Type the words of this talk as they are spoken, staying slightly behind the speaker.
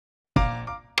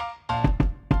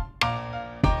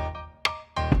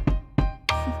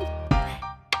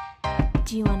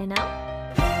Do you wanna know?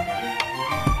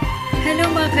 Hello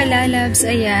mga kalalabs!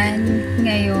 Ayan,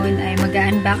 ngayon ay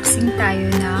mag-unboxing tayo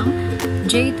ng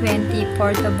J20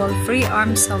 Portable Free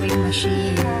Arm Sewing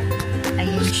Machine.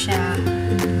 Ayan siya.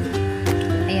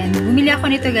 Ayan, bumili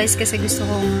ako nito guys kasi gusto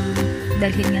kong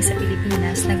dalhin nga sa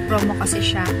Pilipinas. Nag-promo kasi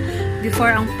siya.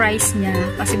 Before ang price niya,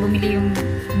 kasi bumili yung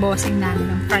bossing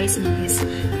namin, ang price niya is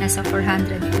nasa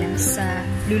 400 plus sa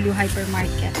Lulu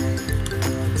Hypermarket.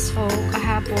 So,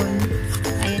 kahapon,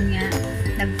 ayan nga,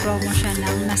 nag-promo siya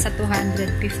ng nasa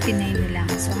 259 na lang.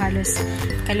 So, halos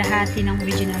kalahati ng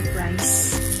original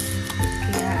price.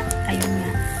 Kaya, ayun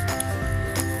nga.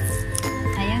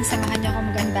 Ayan, samahan niyo ako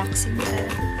mag-unboxing.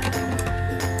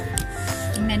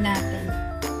 Tingnan natin.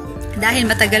 Dahil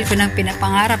matagal ko nang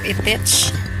pinapangarap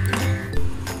i-pitch.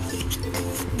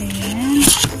 Ayan.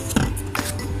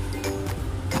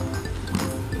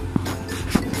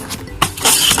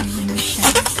 Ayan siya.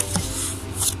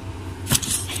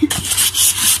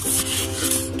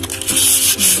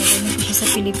 Sa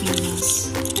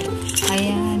Pilipinas.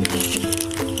 Ayan.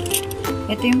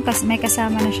 Ito yung may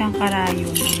kasama na siyang karayom.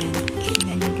 Ayan.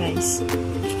 Ayan yun guys.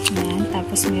 Ayan.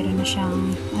 Tapos meron na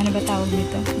siyang, ano ba tawag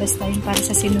nito? Basta yung para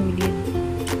sa sinulid.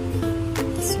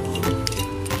 So,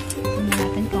 tingnan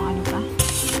natin kung ano pa.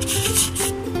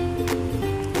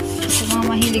 Sa mga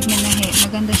mahilig na nahe,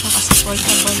 maganda siya kasi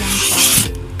portable lang siya.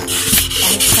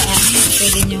 Kahit saan,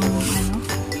 pwede niyong, ano,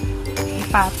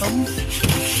 ipatong.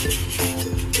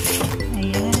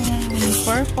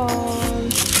 Purple.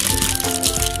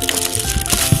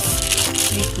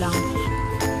 Wait lang.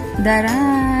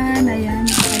 Daran! Ayan,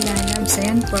 nakalalabs.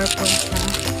 Ayan, purple pa.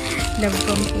 Love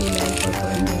kong kulay.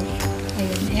 Purple.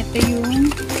 Ayan, ito yung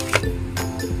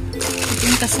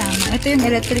kasama. Ito yung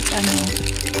electric ano.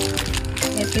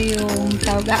 Ito yung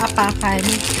tawag aapakan.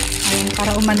 Ayan,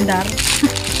 para umandar.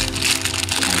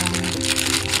 Ayan.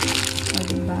 O,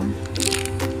 diba?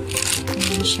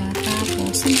 Ayan siya.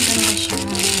 Tapos, maganda siya.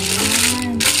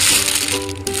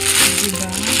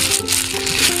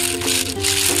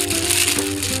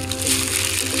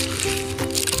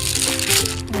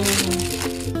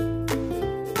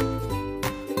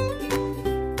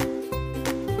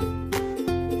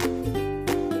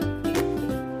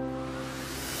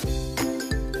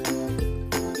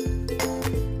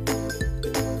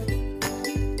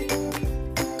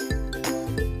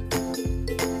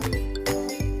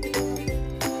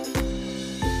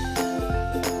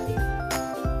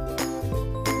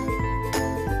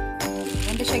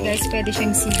 Siya guys, pwede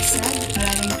siyang zigzag.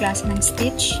 Maraming klase ng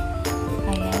stitch.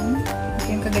 Ayan.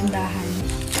 Ito yung kagandahan.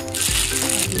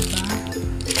 Diba?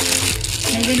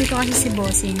 May ganito kasi si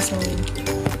bossing. So,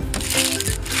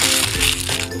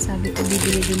 sabi ko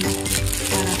bibili din ako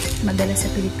para madala sa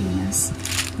Pilipinas.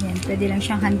 Ayan. Pwede lang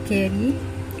siyang hand carry.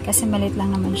 Kasi maliit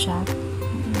lang naman siya.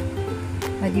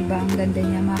 Diba? Ang ganda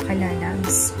niya mga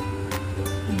kalalabs.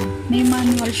 Ayan. May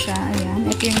manual siya. Ayan.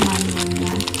 Ito yung manual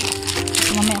niya.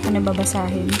 Mamaya ako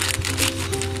nababasahin.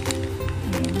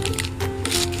 Ayan.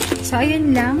 So,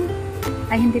 ayun lang.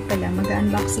 Ay, hindi pala.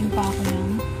 Mag-unboxing pa ako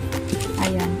ng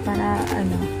ayan. Para,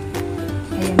 ano.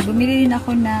 Ayan. Bumili rin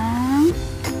ako ng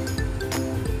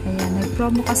ayan.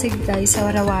 Nag-promo kasi guys sa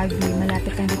Warawagi.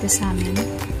 Malapit lang dito sa amin.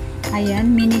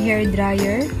 Ayan. Mini hair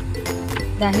dryer.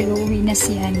 Dahil uuwi na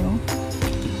si, ano.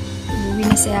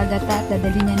 Uuwi na si Agatha at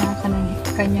dadali niya na ako ng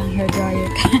kanyang hair dryer.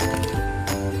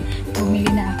 Bumili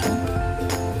na ako.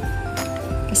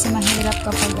 Kasi mahirap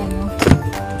kapag ano,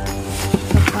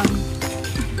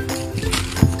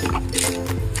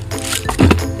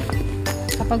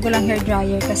 kapag walang hair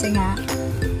dryer kasi nga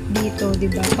dito,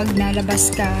 diba, pag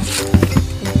nalabas ka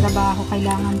pag trabaho,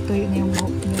 kailangan tuyo na yung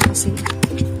buhok nyo kasi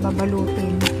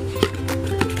babalutin.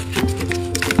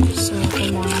 So,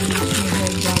 kailangan may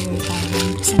hair dryer tayo.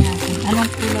 Kasi natin,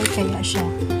 anong kulay kaya siya?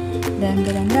 Dan.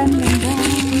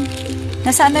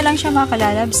 Nasa ano lang siya mga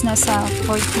kalalabs? Nasa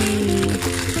 45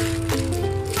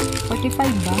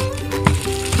 ba?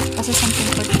 Kasi something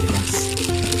 40 plus.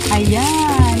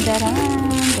 Ayan! Daran!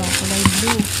 Kulay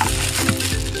blue.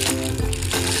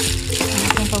 Ang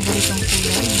aking paboritong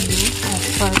kulay. Blue at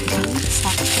purple.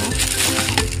 Sakto.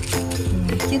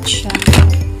 Ayan. Cute siya.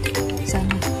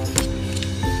 Sana.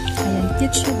 Ayan.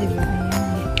 Cute siya, diba?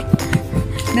 Ayan.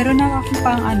 Meron na akong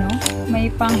pang ano.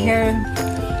 May pang hair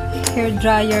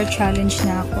dryer challenge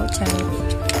na ako. Charot.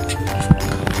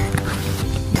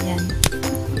 Ayan.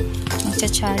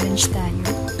 Magcha-challenge tayo.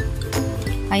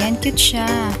 Ayan, cute siya.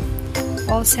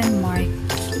 Olsen Mark.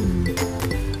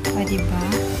 O, diba?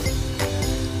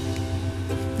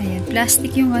 Ayan,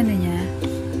 plastic yung ano niya.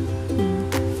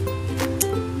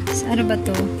 So, ano ba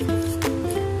to?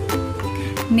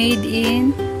 Made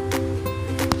in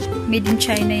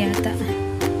China yata.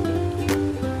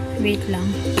 Wait lang.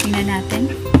 Tingnan natin.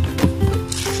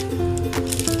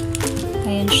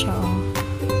 Ayan siya, oh.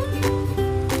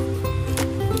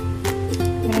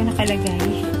 Parang nakalagay.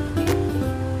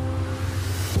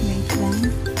 Wait lang.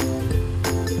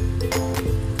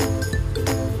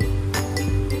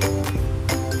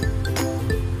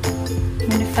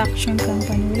 Manufacturing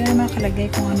company. Wala naman nakalagay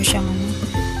kung ano siyang ano.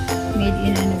 Made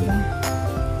in ano ba.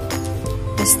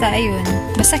 Basta ayun.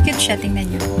 Basta cute siya. Tingnan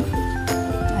nyo.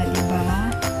 Ah, diba?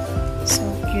 So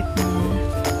cute na.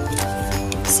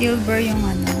 Silver yung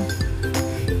ano.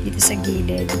 Dito sa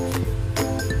gilid.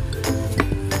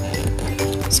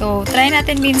 So, try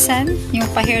natin minsan yung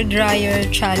pa-hair dryer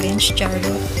challenge, charot.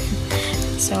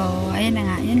 So, ayan na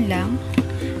nga. Yan lang.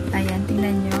 Ayan,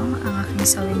 tingnan nyo ang aking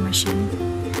sewing machine.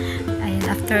 Ayan,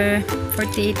 after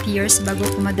 48 years bago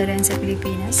pumadala yan sa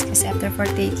Pilipinas. Kasi after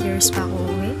 48 years pa ako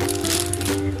uwi.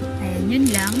 Ayan, yun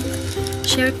lang.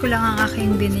 Share ko lang ang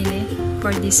aking binili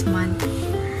for this month.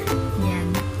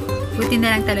 Ayan. Buti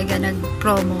na lang talaga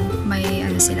nag-promo. May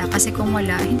ano sila. Kasi kung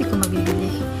wala, hindi ko mabibili.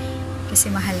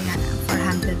 Kasi mahal nga.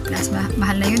 400 plus.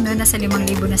 Mahal na yun, no? Nasa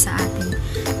 5,000 na sa atin.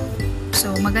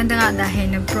 So, maganda nga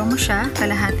dahil nag-promo siya.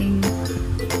 Kalahating,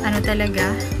 ano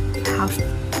talaga, half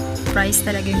price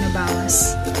talaga yung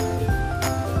nabawas.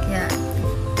 Kaya,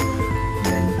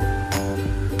 yun.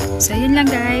 So, yun lang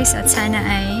guys. At sana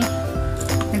ay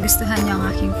nagustuhan nyo ang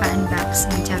aking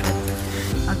pa-unboxing. Charot.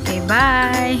 Okay,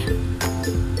 bye!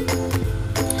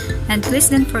 And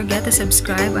please don't forget to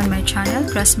subscribe on my channel,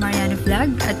 Cres Mariano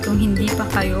Vlog. At kung hindi pa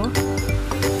kayo,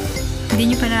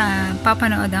 hindi nyo pa na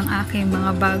papanood ang aking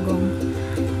mga bagong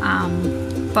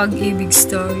pag-ibig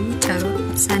story.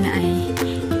 Charot. Sana ay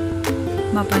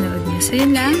mapanood nyo. So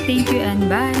yun lang. Thank you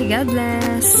and bye. God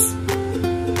bless.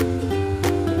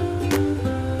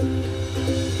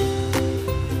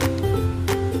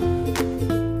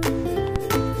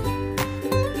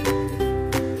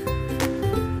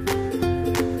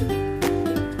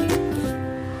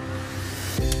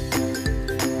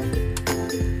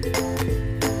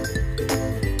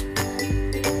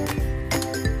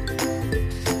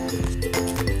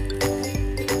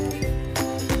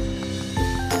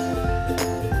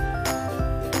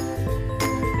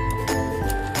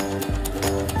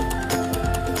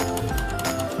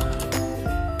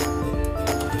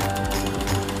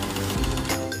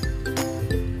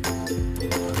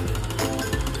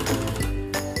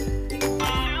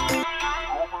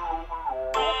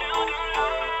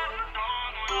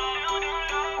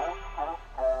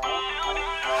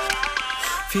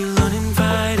 Feel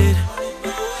uninvited.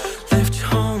 Left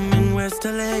home in West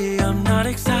LA. I'm not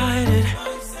excited.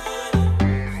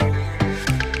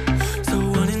 So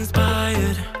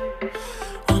uninspired.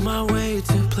 On my way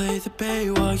to play the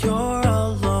bay while you're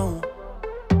alone.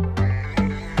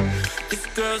 This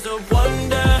girl's a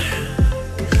wonder.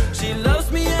 She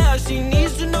loves me, yeah. She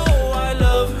needs to know I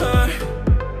love her.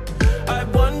 I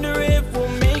wonder if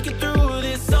we'll make it through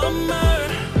this summer.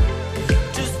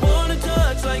 Just wanna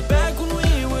touch like back when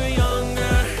we were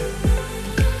younger.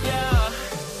 Yeah.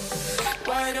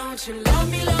 Why don't you love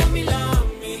me, love me, love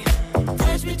me?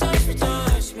 Touch me, touch me,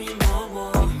 touch me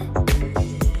more.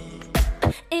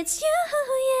 It's you,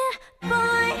 yeah,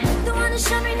 boy, the one to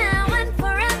show me